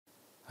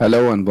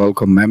Hello and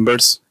welcome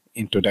members.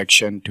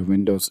 Introduction to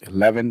Windows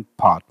 11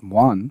 Part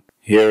 1.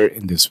 Here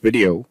in this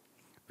video,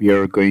 we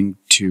are going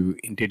to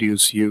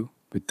introduce you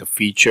with the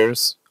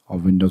features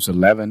of Windows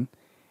 11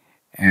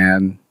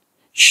 and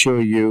show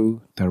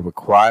you the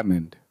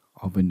requirement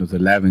of Windows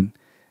 11,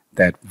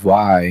 that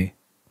why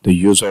the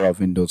user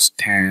of Windows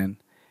 10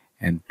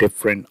 and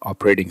different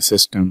operating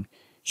system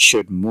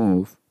should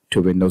move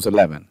to Windows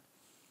 11,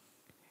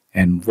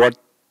 and what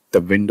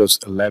the Windows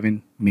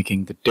 11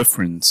 making the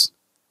difference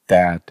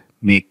that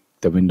make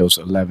the Windows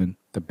 11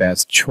 the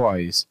best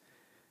choice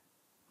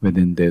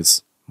within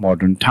this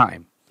modern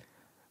time.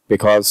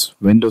 Because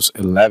Windows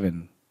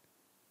 11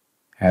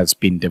 has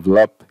been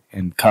developed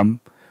and come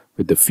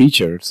with the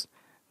features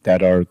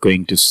that are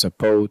going to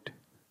support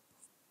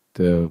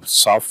the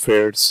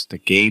softwares, the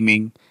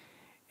gaming,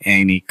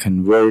 any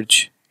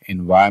converged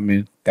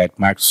environment that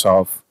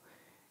Microsoft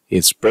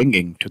is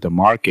bringing to the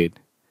market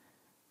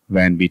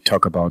when we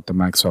talk about the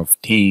Microsoft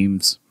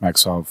Teams,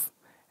 Microsoft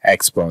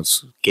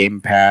Xbox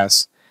Game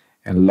Pass,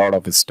 and a lot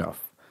of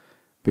stuff.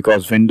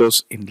 Because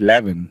Windows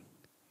 11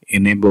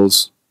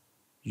 enables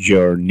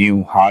your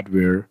new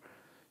hardware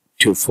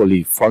to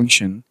fully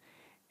function,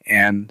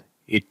 and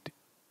it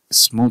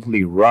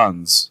smoothly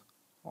runs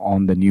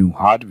on the new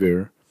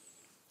hardware.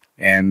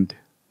 And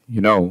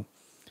you know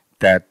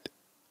that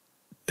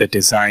the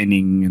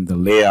designing and the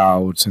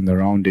layouts and the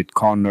rounded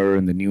corner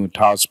and the new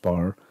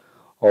taskbar,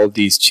 all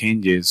these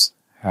changes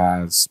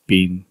has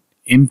been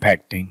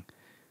impacting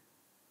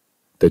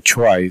the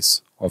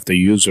choice of the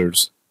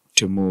users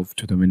to move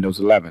to the Windows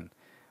 11.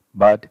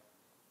 But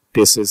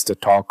this is the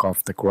talk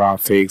of the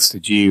graphics, the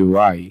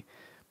GUI.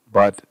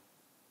 But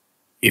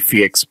if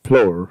we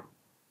explore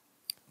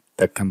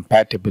the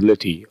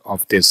compatibility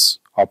of this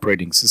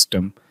operating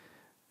system,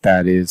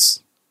 that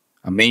is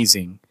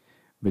amazing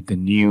with the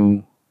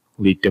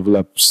newly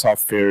developed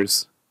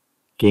softwares,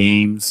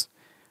 games,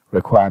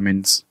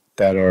 requirements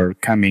that are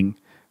coming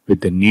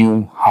with the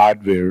new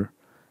hardware,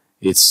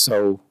 is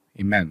so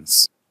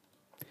immense.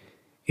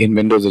 In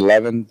Windows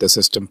 11, the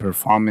system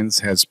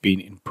performance has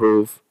been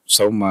improved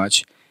so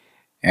much,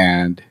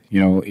 and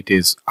it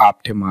is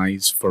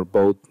optimized for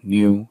both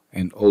new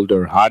and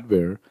older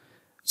hardware.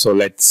 So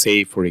let's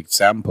say, for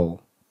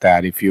example,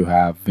 that if you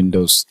have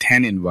Windows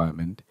 10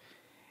 environment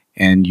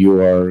and you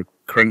are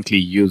currently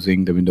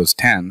using the Windows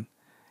 10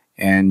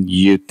 and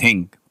you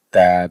think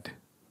that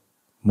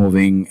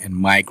moving and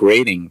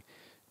migrating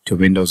to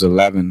Windows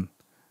 11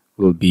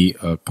 will be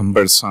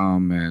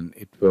cumbersome and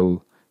it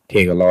will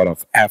take a lot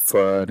of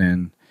effort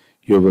and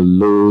you will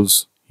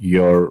lose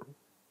your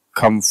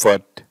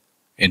comfort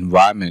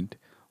environment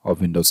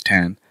of Windows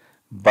 10.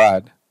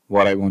 But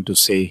what I want to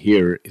say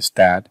here is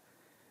that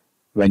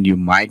when you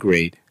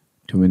migrate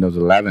to Windows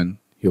 11,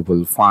 you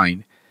will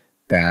find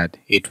that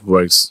it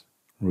works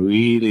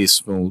really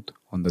smooth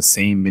on the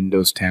same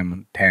Windows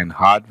 10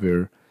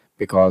 hardware,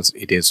 because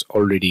it is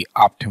already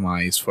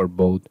optimized for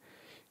both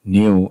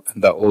new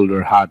and the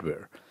older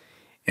hardware.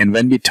 And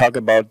when we talk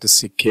about the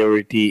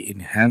security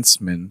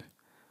enhancement,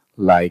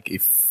 like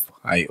if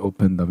I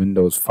open the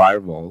Windows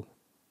firewall,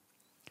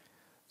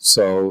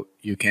 so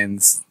you can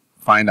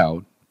find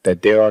out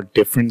that there are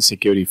different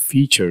security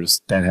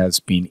features that has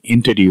been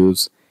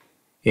introduced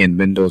in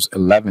Windows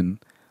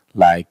 11,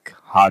 like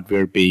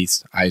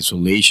hardware-based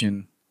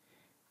isolation.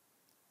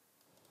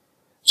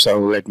 So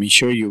let me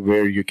show you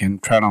where you can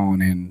turn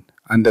on and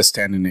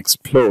understand and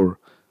explore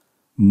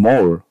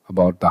more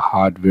about the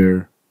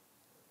hardware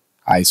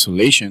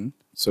isolation.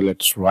 So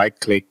let's right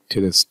click to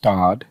the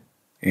start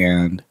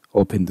and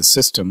open the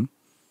system,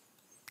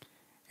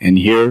 and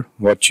here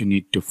what you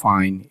need to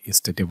find is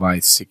the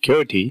device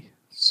security.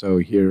 So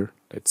here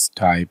let's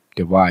type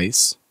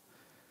device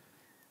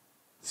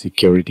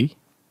security,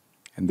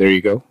 and there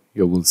you go.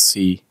 You will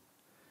see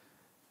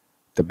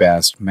the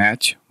best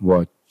match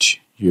what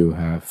you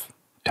have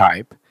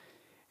typed,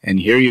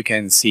 and here you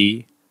can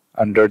see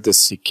under the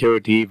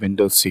security,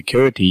 Windows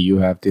security, you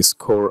have this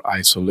core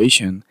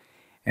isolation.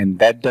 And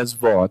that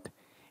does what?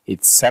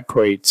 It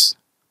separates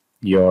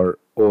your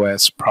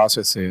OS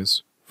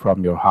processes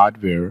from your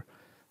hardware.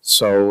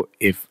 So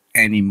if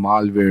any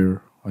malware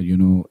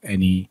or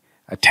any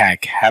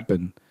attack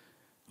happen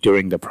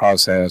during the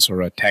process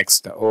or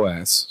attacks the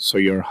OS, so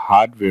your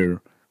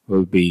hardware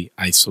will be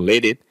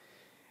isolated.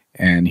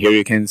 And here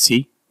you can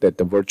see that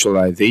the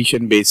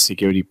virtualization based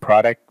security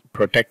product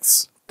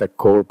protects the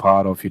core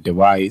part of your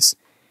device.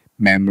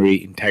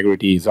 Memory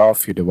integrity is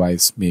off, your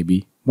device may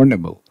be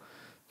vulnerable.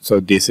 So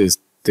this is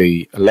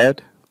the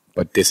alert,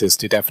 but this is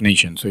the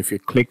definition. So if you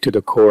click to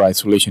the core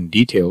isolation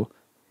detail,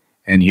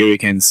 and here you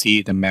can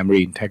see the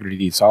memory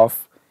integrity is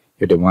off,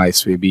 your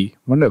device will be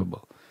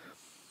vulnerable.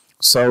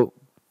 So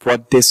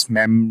what this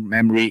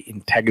memory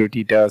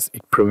integrity does,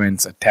 it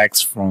prevents attacks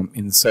from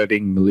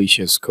inserting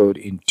malicious code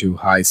into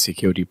high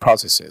security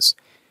processes.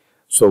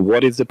 So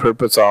what is the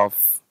purpose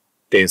of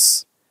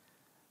this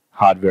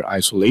hardware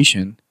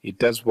isolation? It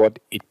does what?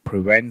 It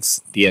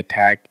prevents the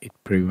attack, it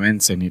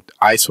prevents and it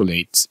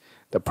isolates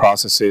the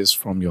processes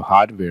from your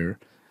hardware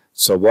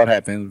So what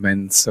happens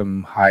when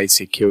some high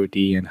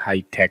security and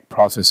high tech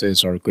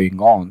processes are going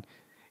on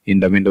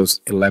in the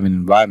Windows 11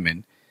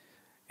 environment,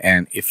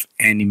 and if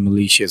any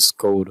malicious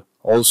code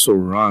also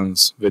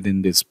runs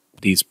within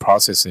these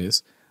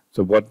processes,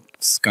 so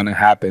what's going to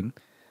happen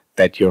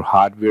that your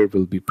hardware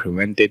will be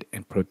prevented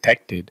and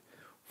protected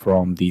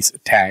from these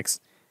attacks.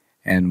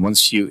 And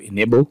once you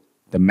enable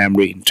the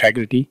memory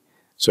integrity,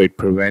 so it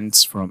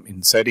prevents from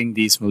inserting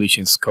these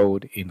malicious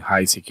code in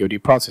high security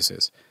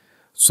processes.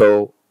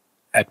 So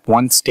at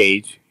one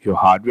stage your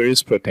hardware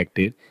is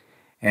protected,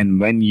 and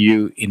when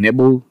you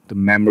enable the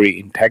memory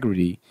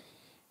integrity,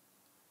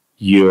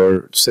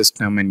 your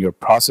system and your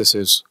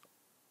processes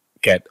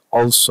get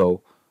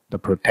also the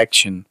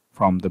protection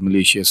from the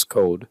malicious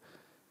code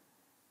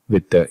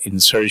with the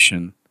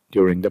insertion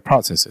during the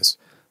processes.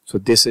 So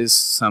this is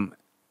some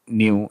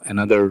new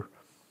another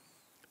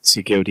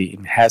security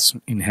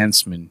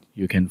enhancement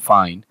you can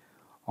find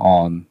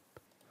on,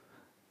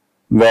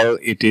 well,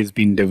 it is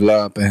being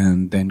developed,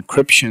 and the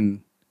encryption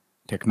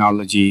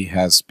technology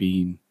has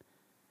been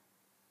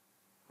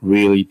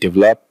really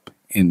developed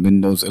in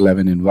Windows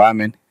 11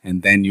 environment.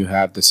 And then you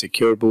have the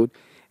secure boot,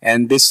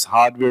 and this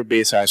hardware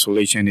based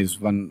isolation is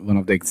one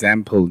of the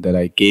example that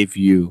I gave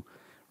you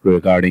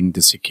regarding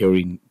the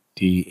security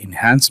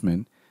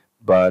enhancement.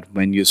 But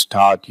when you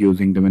start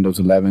using the Windows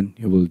 11,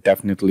 you will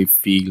definitely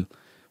feel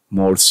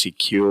more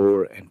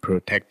secure and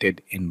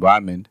protected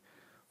environment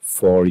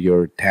for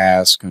your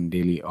task and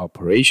daily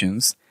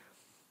operations.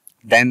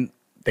 Then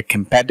the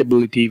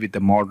compatibility with the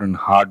modern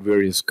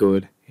hardware is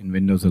good in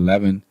Windows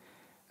 11.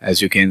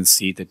 As you can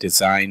see, the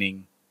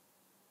designing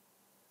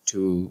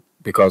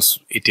because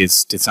it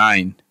is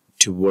designed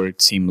to work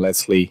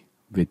seamlessly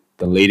with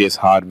the latest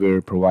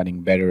hardware,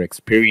 providing better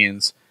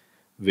experience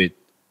with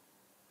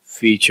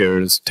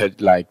features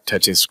like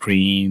touch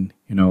screen,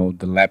 the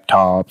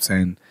laptops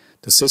and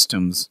the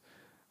systems.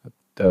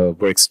 The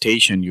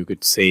workstation, you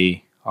could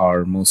say,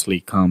 are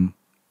mostly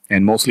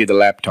mostly the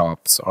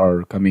laptops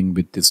are coming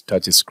with this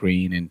touch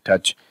screen and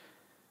touch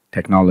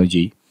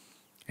technology.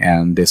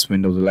 And this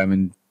Windows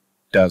 11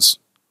 does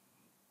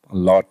a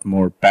lot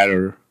more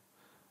better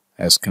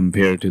as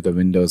compared to the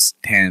Windows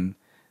 10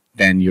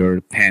 than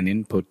your pen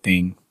input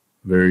thing,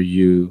 where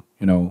you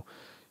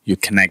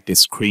connect the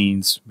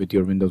screens with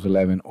your Windows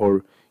 11,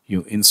 or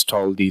you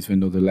install these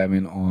Windows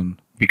 11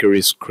 on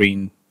bigger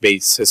screen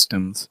based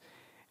systems,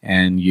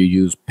 and you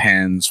use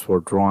pens for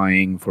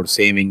drawing, for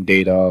saving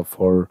data,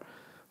 for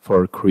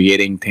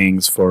creating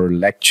things, for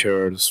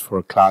lectures,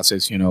 for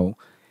classes,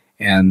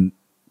 and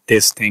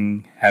this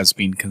thing has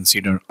been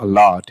considered a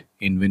lot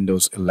in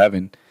Windows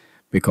 11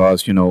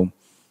 because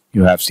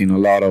you have seen a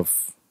lot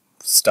of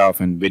stuff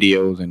and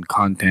videos and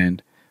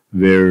content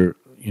where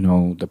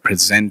the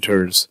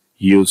presenters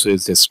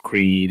uses the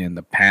screen and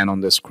the pen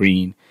on the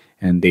screen,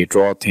 and they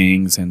draw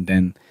things, and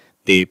then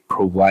they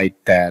provide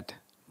that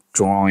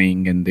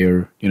drawing and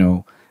their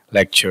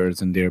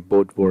lectures and their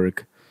board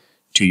work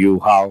to you.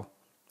 How?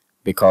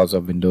 Because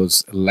of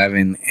Windows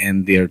 11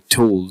 and their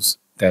tools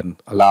that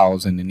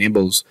allows and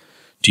enables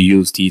to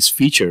use these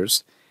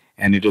features.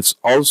 And it is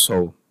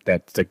also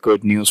that's the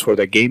good news for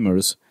the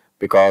gamers,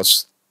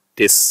 because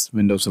this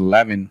Windows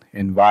 11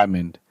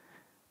 environment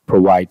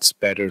provides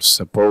better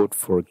support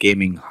for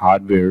gaming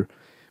hardware,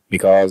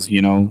 because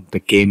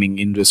the gaming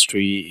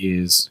industry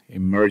is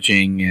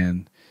emerging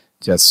and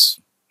just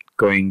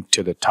going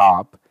to the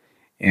top,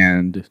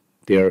 and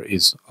there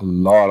is a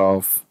lot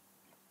of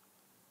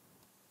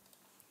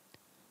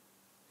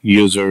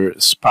user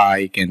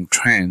spike and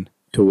trend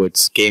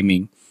towards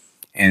gaming,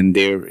 and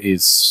there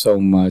is so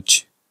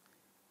much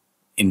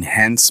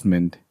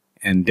enhancement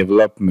and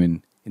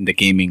development in the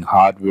gaming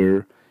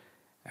hardware.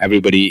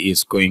 Everybody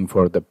is going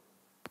for the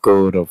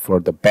good or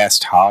for the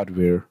best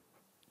hardware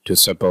to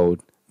support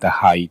the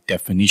high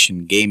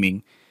definition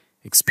gaming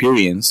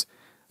experience.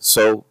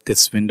 So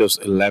this Windows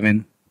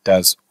 11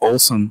 does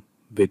awesome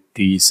with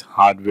these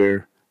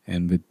hardware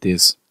and with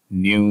this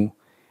new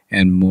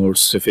and more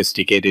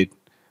sophisticated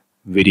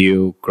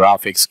video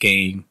graphics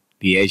game,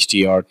 the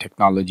HDR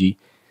technology.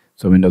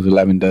 So Windows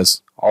 11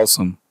 does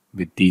awesome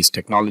with these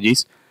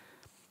technologies.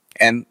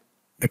 And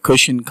the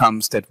question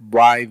comes that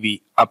why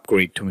we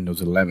upgrade to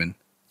Windows 11.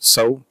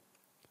 So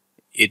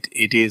it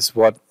is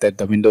that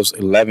the Windows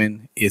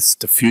 11 is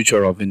the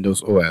future of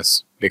Windows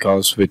OS,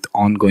 because with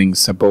ongoing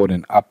support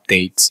and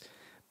updates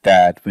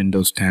that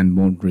Windows 10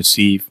 won't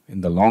receive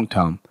in the long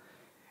term.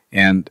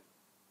 And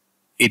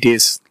it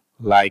is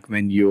like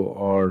when you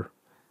are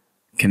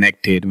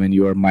connected, when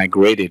you are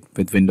migrated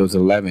with Windows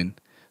 11,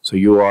 so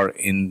you are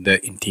in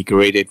the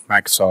integrated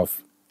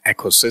Microsoft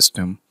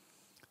ecosystem.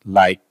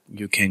 Like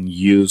you can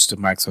use the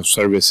Microsoft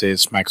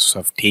services,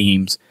 Microsoft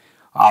Teams,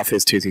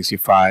 Office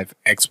 365,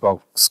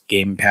 Xbox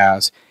Game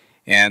Pass,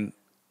 and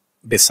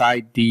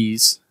beside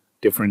these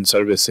different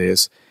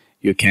services,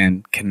 you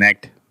can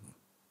connect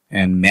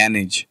and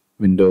manage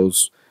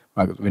Windows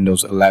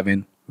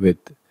 11 with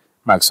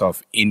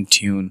Microsoft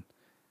Intune.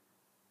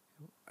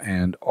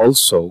 And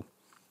also,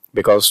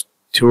 because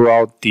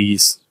throughout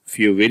these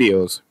few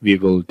videos, we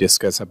will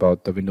discuss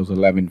about the Windows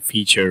 11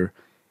 feature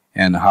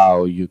and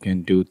how you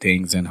can do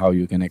things and how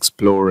you can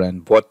explore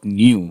and what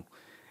new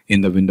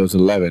in the Windows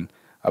 11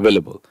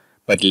 available.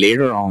 But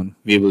later on,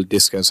 we will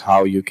discuss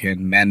how you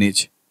can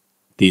manage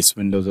this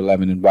Windows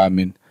 11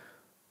 environment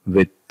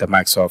with the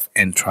Microsoft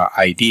Entra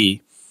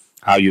ID,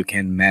 how you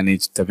can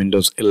manage the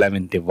Windows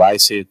 11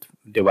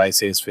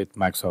 devices with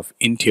Microsoft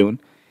Intune,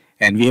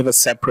 and we have a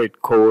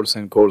separate course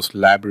and course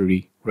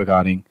library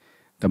regarding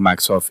the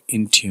Microsoft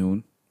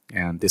Intune,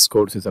 and this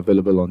course is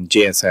available on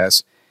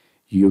JSS.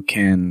 You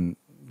can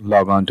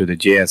log on to the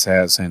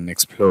JSS and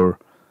explore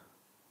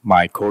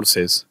my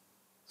courses,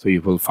 so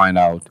you will find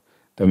out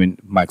the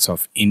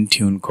Microsoft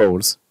Intune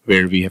course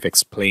where we have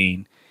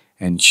explained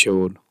and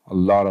showed a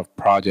lot of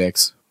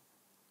projects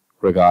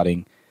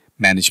regarding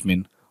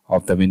management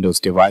of the Windows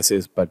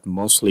devices, but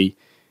mostly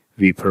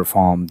we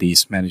perform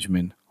these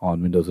management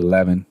on Windows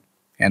 11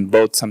 and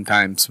both,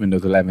 sometimes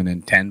Windows 11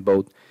 and 10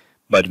 both,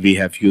 but we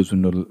have used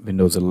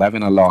Windows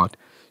 11 a lot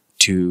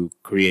to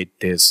create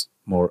this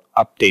more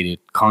updated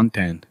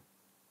content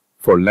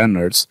for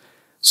learners.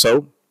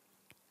 So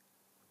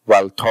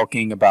while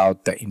talking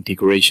about the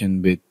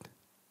integration with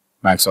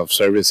Microsoft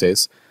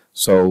services,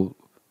 so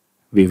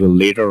we will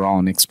later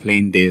on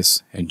explain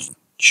this and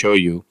show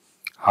you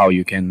how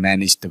you can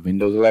manage the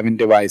Windows 11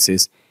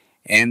 devices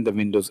and the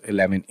Windows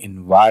 11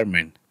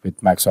 environment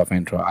with Microsoft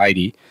Entra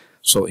ID.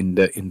 So in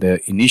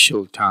the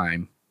initial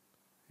time,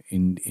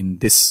 in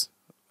this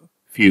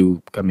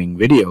few coming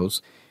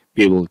videos,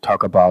 we will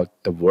talk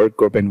about the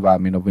workgroup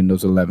environment of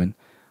Windows 11,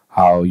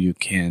 how you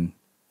can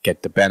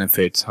get the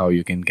benefits, how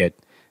you can get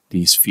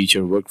these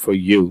features work for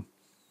you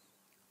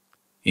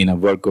in a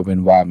workgroup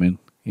environment,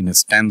 in a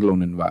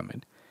standalone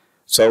environment.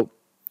 So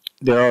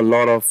there are a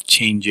lot of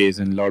changes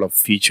and a lot of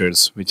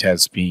features which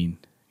has been,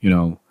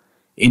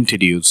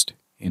 introduced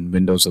in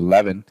Windows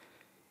 11.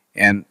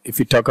 And if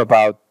you talk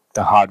about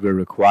the hardware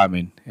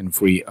requirement and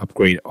free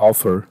upgrade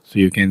offer, so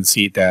you can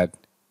see that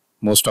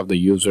most of the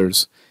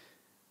users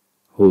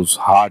whose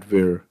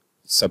hardware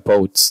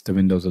supports the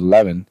Windows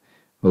 11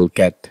 will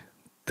get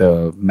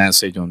the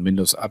message on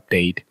Windows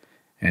Update,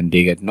 and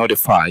they get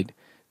notified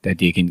that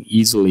they can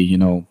easily,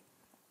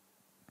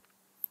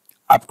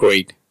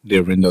 upgrade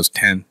their Windows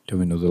 10 to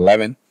Windows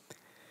 11.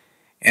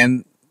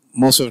 And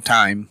most of the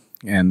time,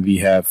 and we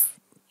have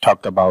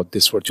talked about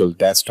this virtual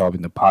desktop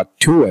in the part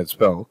 2 as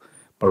well,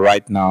 but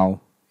right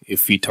now,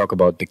 if we talk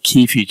about the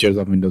key features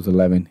of Windows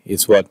 11,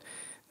 is what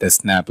the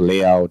snap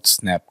layout,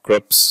 snap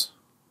grips.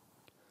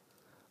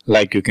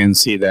 Like you can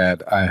see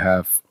that I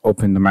have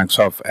opened the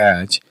Microsoft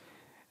Edge,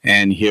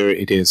 and here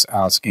it is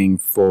asking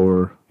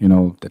for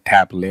the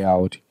tab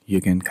layout. You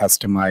can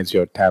customize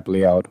your tab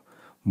layout,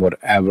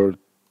 whatever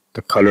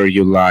the color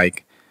you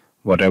like,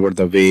 whatever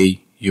the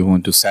way you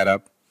want to set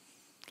up.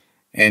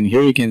 And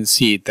here you can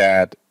see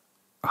that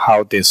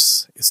how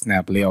this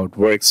snap layout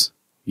works.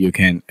 You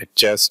can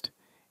adjust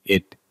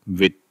it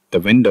with the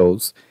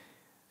windows,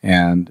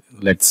 and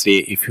let's say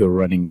if you're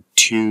running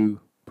 2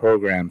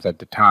 programs at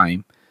the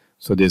time,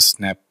 so this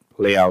snap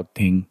layout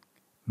thing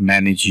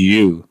manage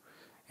you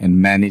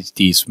and manage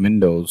these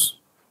windows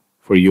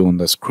for you on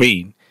the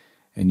screen,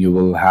 and you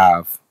will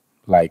have,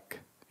 like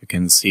you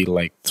can see,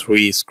 like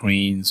 3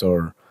 screens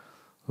or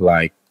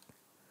like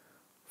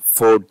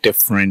 4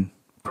 different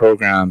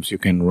programs you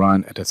can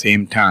run at the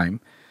same time.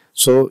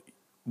 So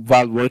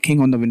while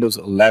working on the Windows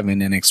 11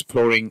 and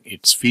exploring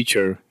its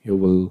feature, you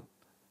will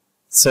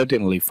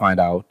certainly find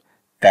out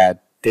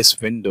that this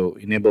window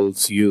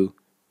enables you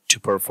to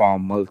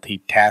perform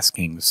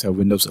multitasking. So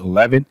Windows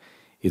 11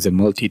 is a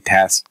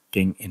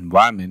multitasking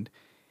environment,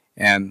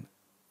 and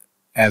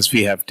as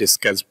we have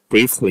discussed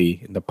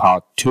briefly in the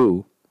part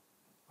 2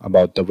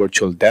 about the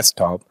virtual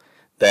desktop,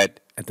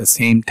 that at the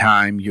same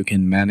time you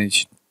can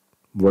manage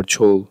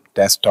virtual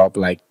desktop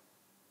like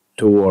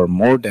 2 or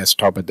more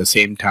desktop at the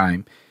same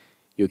time.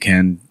 You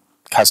can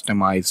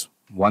customize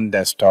one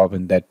desktop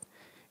and that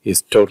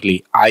is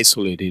totally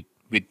isolated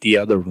with the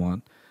other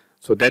one.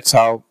 So that's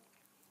how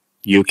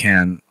you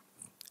can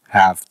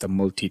have the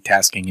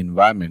multitasking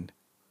environment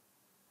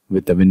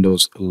with the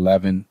Windows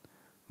 11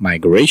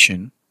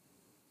 migration.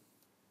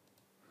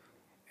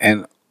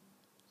 And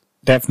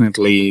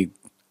definitely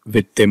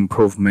with the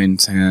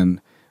improvements and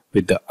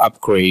with the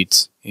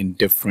upgrades in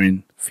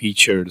different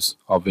features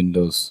of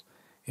Windows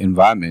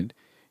environment,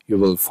 you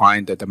will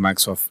find that the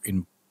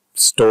Microsoft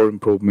Store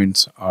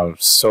improvements are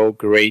so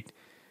great,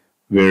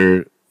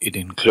 where it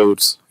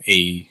includes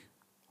a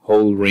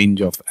whole range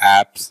of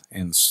apps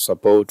and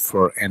support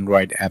for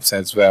Android apps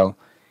as well,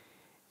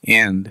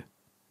 and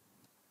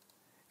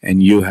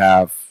you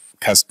have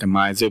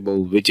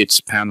customizable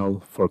widgets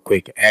panel for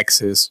quick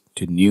access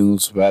to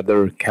news,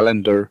 weather,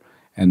 calendar,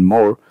 and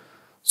more.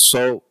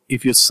 So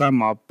if you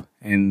sum up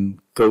and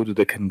go to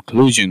the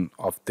conclusion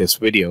of this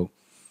video,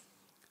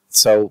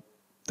 so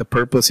the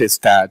purpose is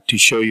that to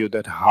show you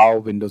that how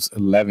Windows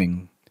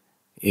 11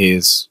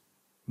 is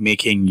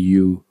making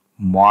you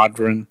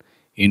modern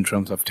in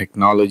terms of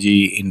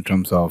technology, in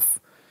terms of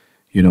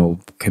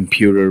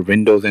computer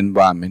Windows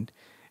environment,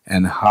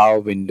 and how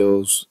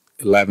Windows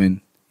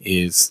 11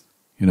 is,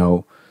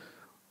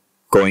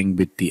 going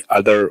with the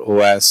other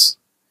OS,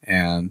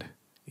 and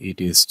it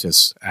is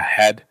just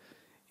ahead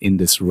in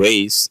this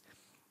race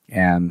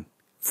and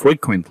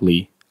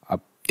frequently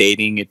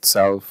updating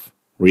itself,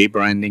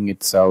 rebranding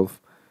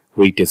itself,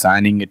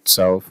 redesigning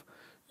itself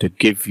to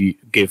give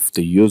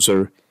the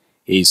user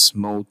a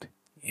smooth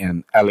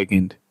and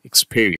elegant experience.